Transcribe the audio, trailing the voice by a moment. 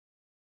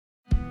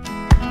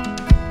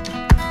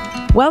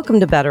Welcome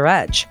to Better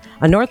Edge,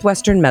 a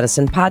Northwestern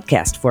medicine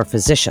podcast for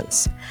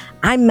physicians.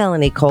 I'm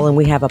Melanie Cole, and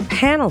we have a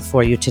panel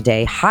for you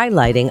today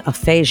highlighting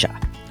aphasia.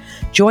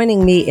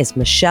 Joining me is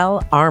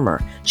Michelle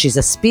Armour. She's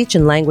a speech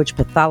and language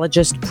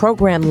pathologist,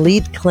 program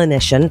lead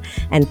clinician,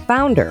 and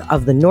founder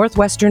of the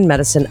Northwestern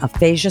Medicine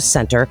Aphasia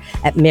Center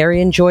at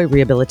Marianjoy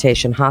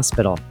Rehabilitation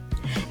Hospital.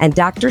 And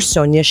Dr.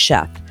 Sonia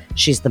Sheff.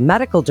 She's the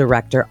medical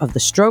director of the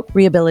Stroke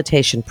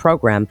Rehabilitation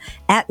Program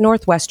at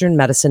Northwestern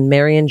Medicine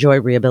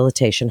Marianjoy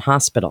Rehabilitation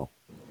Hospital.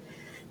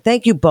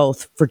 Thank you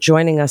both for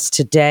joining us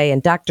today.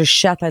 And Dr.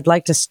 Sheff, I'd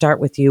like to start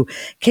with you.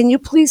 Can you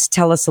please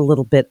tell us a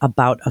little bit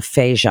about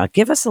aphasia?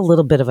 Give us a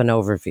little bit of an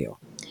overview.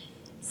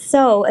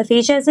 So,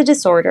 aphasia is a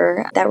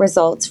disorder that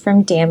results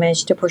from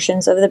damage to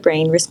portions of the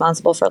brain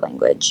responsible for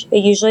language.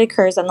 It usually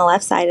occurs on the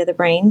left side of the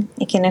brain.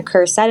 It can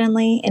occur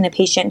suddenly in a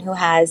patient who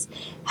has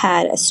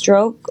had a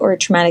stroke or a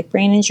traumatic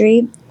brain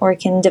injury, or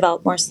it can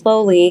develop more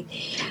slowly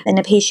in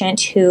a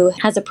patient who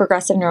has a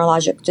progressive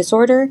neurologic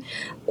disorder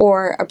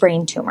or a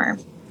brain tumor.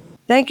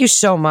 Thank you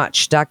so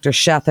much, Dr.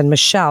 Sheff. And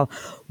Michelle,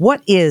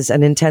 what is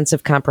an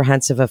intensive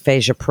comprehensive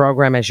aphasia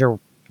program? As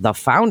you're the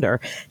founder,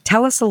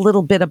 tell us a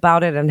little bit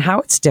about it and how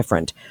it's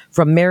different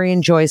from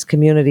Marianjoy's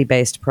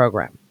community-based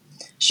program.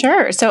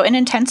 Sure. So an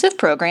intensive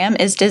program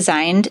is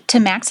designed to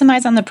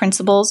maximize on the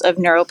principles of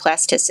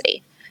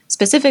neuroplasticity,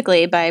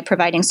 specifically by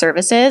providing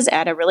services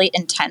at a really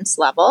intense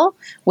level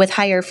with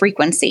higher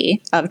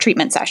frequency of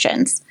treatment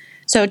sessions.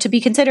 So to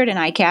be considered an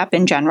ICAP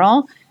in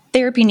general,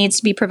 therapy needs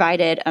to be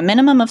provided a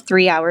minimum of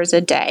 3 hours a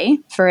day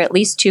for at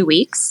least 2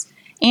 weeks.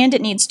 And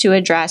it needs to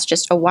address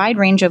just a wide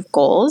range of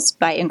goals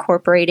by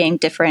incorporating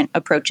different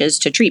approaches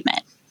to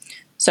treatment.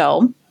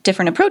 So,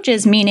 different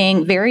approaches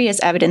meaning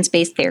various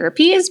evidence-based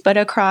therapies, but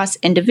across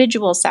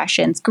individual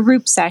sessions,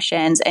 group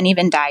sessions, and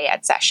even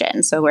dyad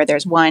sessions, so where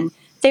there's one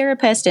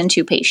therapist and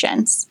 2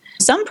 patients.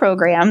 Some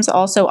programs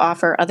also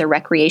offer other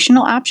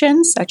recreational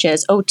options, such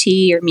as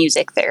OT or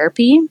music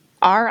therapy.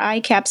 Our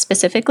ICAP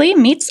specifically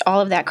meets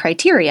all of that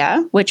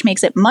criteria, which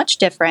makes it much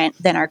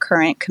different than our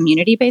current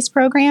community-based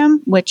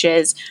program, which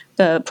is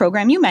the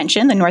program you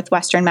mentioned, the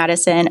Northwestern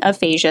Medicine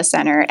Aphasia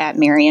Center at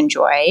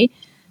Marianjoy.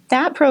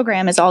 That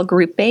program is all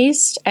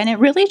group-based, and it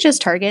really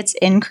just targets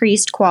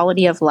increased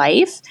quality of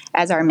life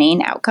as our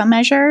main outcome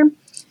measure.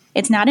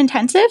 It's not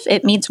intensive.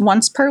 It meets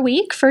once per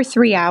week for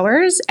 3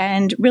 hours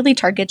and really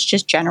targets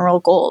just general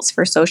goals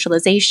for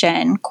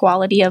socialization,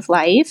 quality of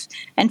life,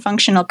 and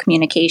functional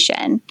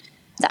communication.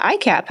 The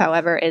ICAP,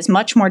 however, is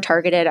much more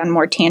targeted on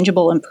more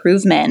tangible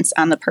improvements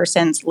on the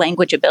person's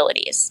language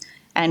abilities.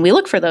 And we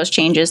look for those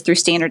changes through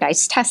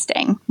standardized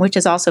testing, which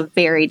is also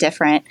very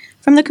different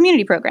from the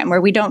community program, where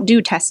we don't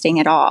do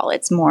testing at all.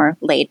 It's more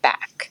laid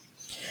back.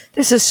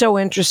 This is so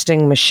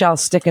interesting. Michelle,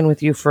 sticking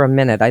with you for a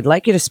minute. I'd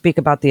like you to speak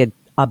about the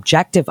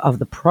objective of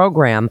the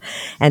program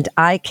and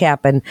ICAP.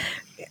 And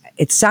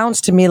it sounds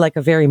to me like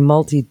a very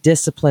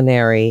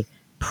multidisciplinary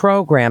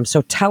program.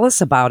 So tell us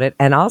about it,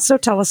 and also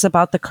tell us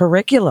about the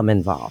curriculum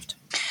involved.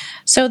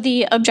 So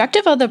the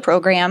objective of the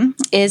program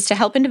is to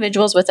help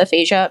individuals with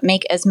aphasia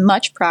make as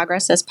much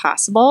progress as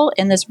possible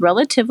in this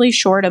relatively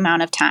short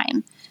amount of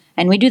time.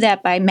 And we do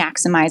that by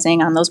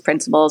maximizing on those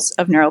principles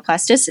of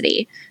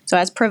neuroplasticity. So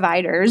as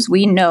providers,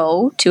 we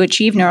know to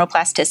achieve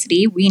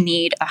neuroplasticity, we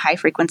need a high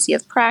frequency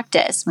of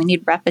practice, we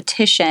need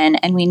repetition,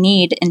 and we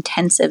need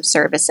intensive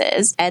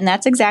services. And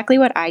that's exactly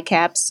what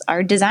ICAPs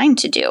are designed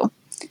to do.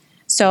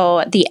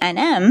 So the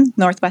NM,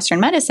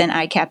 Northwestern Medicine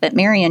ICAP at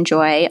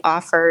Marianjoy,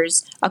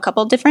 offers a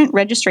couple different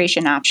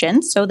registration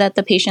options so that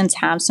the patients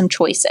have some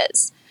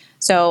choices.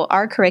 So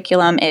our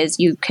curriculum is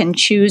you can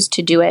choose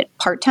to do it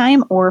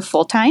part-time or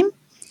full-time.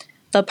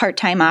 The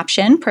part-time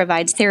option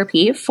provides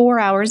therapy 4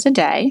 hours a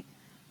day,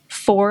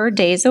 4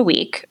 days a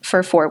week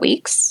for 4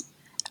 weeks.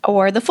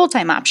 Or the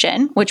full-time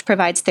option, which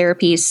provides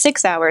therapy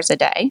 6 hours a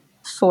day,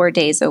 4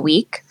 days a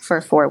week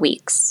for 4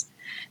 weeks.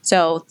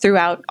 So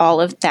throughout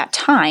all of that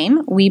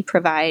time, we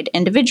provide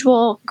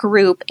individual,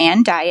 group,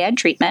 and dyad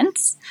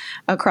treatments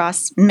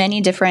across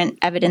many different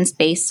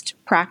evidence-based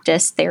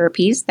practice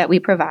therapies that we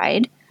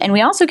provide. And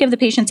we also give the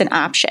patients an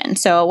option.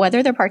 So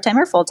whether they're part-time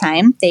or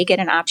full-time, they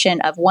get an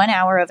option of 1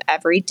 hour of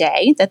every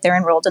day that they're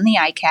enrolled in the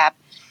ICAP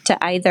to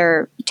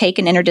either take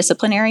an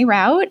interdisciplinary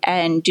route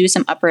and do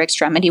some upper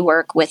extremity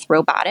work with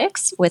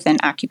robotics with an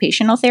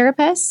occupational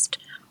therapist.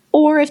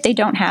 Or if they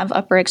don't have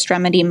upper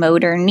extremity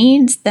motor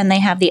needs, then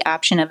they have the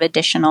option of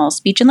additional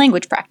speech and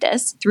language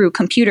practice through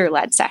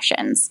computer-led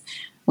sessions.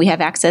 We have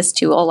access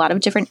to a lot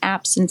of different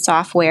apps and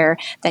software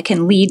that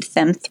can lead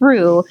them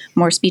through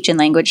more speech and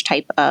language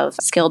type of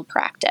skilled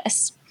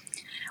practice.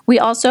 We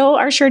also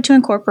are sure to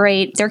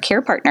incorporate their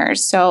care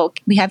partners. So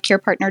we have care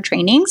partner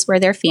trainings where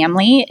their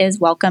family is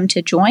welcome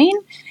to join,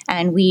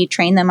 and we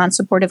train them on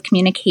supportive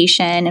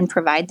communication and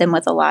provide them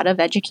with a lot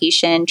of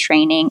education,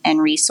 training, and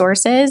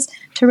resources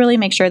to really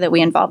make sure that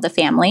we involve the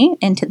family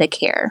into the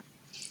care.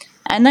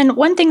 And then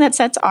one thing that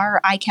sets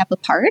our ICAP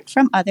apart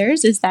from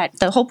others is that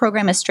the whole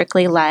program is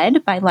strictly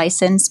led by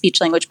licensed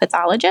speech-language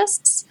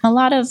pathologists. A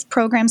lot of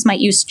programs might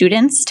use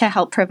students to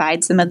help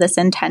provide some of this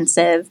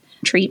intensive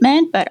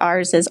treatment, but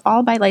ours is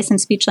all by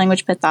licensed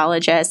speech-language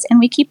pathologists, and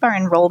we keep our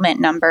enrollment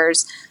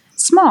numbers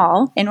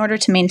small in order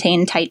to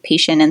maintain tight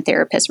patient and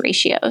therapist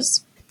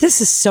ratios. This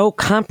is so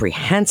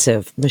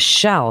comprehensive.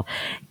 Michelle,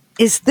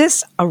 is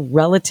this a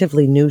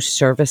relatively new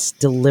service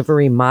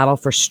delivery model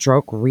for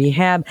stroke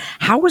rehab?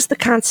 How was the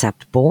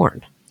concept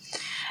born?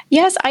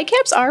 Yes,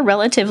 ICAPs are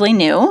relatively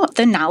new.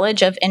 The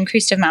knowledge of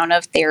increased amount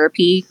of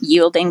therapy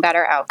yielding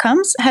better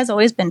outcomes has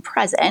always been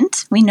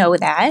present. We know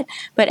that,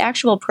 but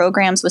actual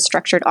programs with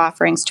structured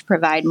offerings to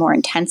provide more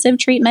intensive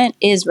treatment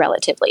is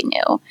relatively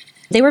new.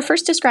 They were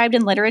first described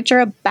in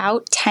literature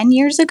about 10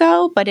 years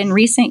ago, but in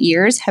recent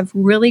years have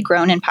really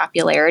grown in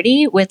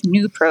popularity with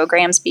new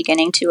programs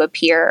beginning to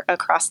appear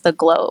across the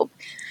globe.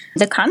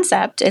 The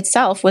concept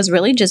itself was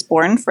really just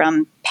born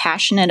from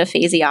passionate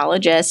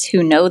aphasiologists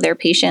who know their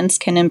patients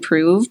can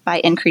improve by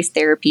increased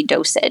therapy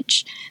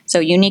dosage. So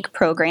unique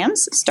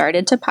programs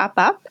started to pop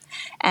up,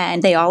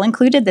 and they all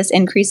included this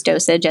increased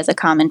dosage as a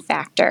common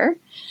factor.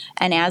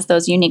 And as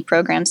those unique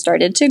programs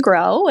started to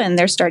grow and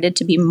there started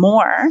to be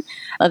more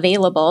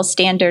available,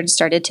 standards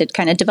started to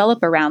kind of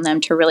develop around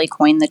them to really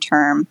coin the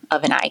term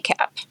of an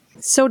ICAP.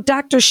 So,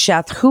 Dr.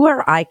 Sheth, who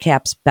are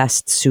ICAPs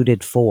best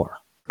suited for?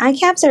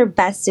 ICAPs are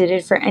best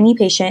suited for any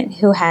patient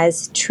who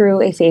has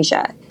true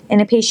aphasia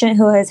and a patient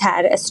who has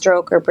had a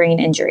stroke or brain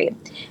injury.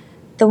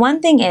 The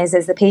one thing is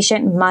the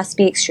patient must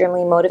be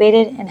extremely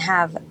motivated and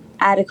have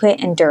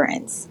adequate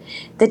endurance.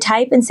 The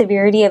type and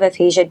severity of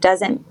aphasia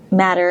doesn't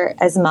matter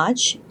as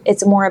much.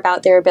 It's more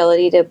about their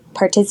ability to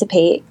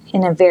participate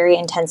in a very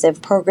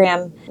intensive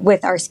program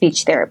with our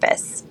speech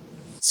therapists.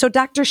 So,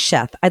 Dr.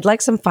 Sheth, I'd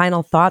like some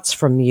final thoughts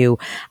from you.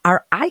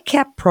 Are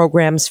ICAP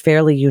programs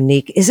fairly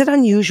unique? Is it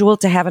unusual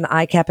to have an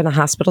ICAP in a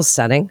hospital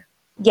setting?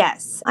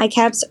 Yes,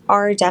 ICAPs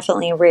are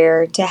definitely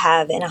rare to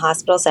have in a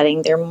hospital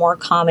setting. They're more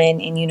common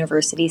in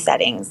university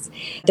settings.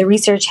 The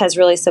research has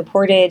really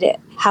supported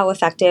how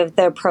effective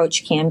the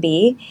approach can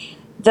be.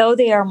 Though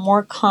they are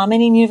more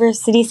common in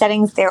university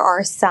settings, there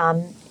are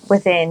some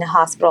within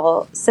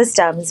hospital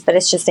systems, but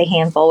it's just a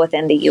handful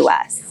within the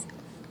U.S.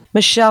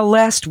 Michelle,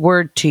 last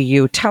word to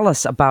you. Tell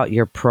us about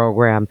your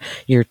program,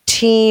 your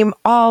team,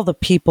 all the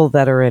people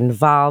that are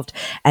involved,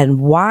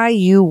 and why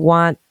you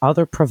want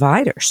other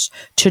providers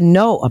to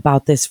know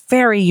about this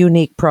very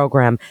unique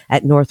program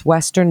at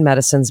Northwestern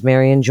Medicine's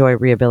Marianjoy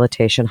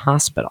Rehabilitation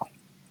Hospital.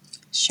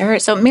 Sure.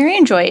 So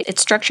Marianjoy,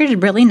 it's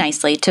structured really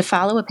nicely to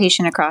follow a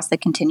patient across the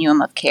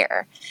continuum of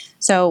care.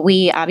 So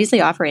we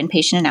obviously offer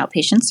inpatient and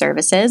outpatient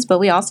services, but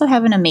we also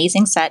have an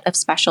amazing set of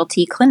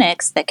specialty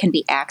clinics that can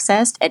be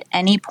accessed at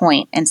any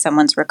point in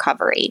someone's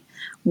recovery.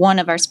 One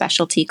of our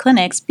specialty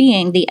clinics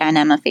being the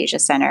NM Aphasia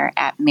Center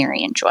at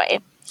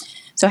Marianjoy.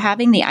 So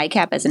having the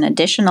ICAP as an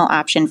additional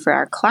option for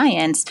our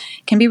clients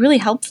can be really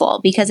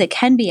helpful because it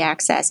can be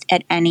accessed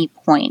at any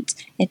point.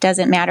 It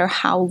doesn't matter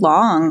how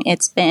long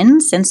it's been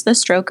since the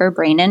stroke or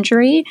brain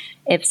injury.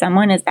 If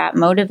someone is that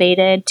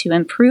motivated to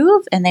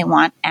improve and they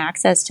want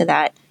access to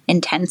that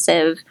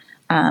intensive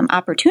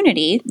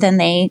opportunity, then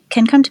they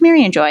can come to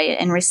Marianjoy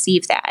and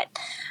receive that.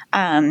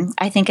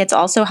 I think it's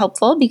also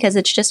helpful because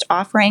it's just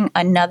offering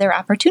another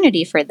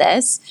opportunity for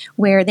this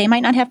where they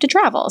might not have to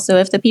travel. So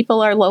if the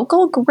people are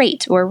local,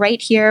 great. We're right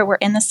here. We're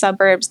in the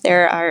suburbs.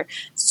 There are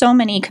so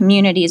many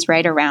communities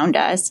right around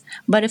us.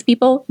 But if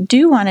people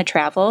do want to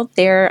travel,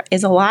 there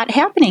is a lot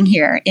happening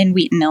here in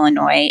Wheaton,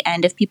 Illinois.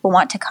 And if people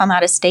want to come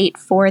out of state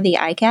for the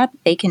ICAP,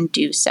 they can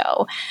do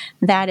so.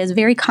 That is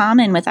very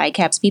common with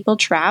ICAPs. People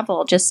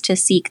travel just to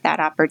seek that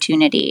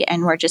opportunity.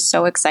 And we're just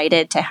so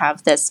excited to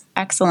have this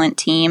excellent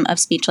team of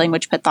speech-language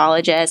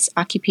pathologists,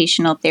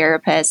 occupational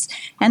therapists,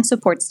 and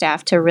support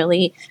staff to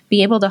really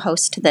be able to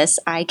host this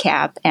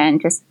ICAP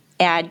and just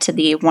add to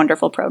the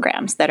wonderful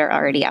programs that are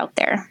already out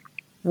there.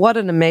 What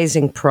an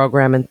amazing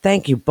program, and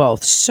thank you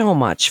both so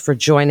much for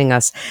joining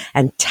us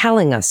and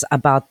telling us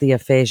about the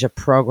aphasia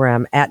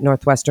program at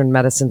Northwestern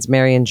Medicine's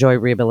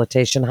Marianjoy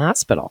Rehabilitation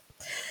Hospital.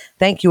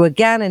 Thank you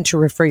again, and to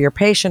refer your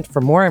patient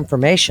for more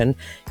information,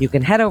 you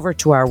can head over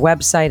to our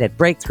website at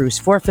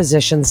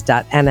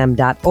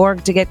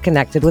breakthroughsforphysicians.nm.org to get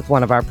connected with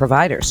one of our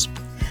providers.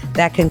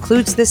 That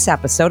concludes this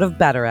episode of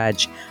Better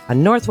Edge, a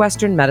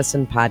Northwestern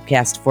Medicine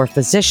podcast for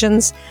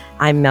physicians.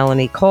 I'm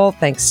Melanie Cole.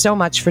 Thanks so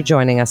much for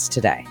joining us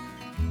today.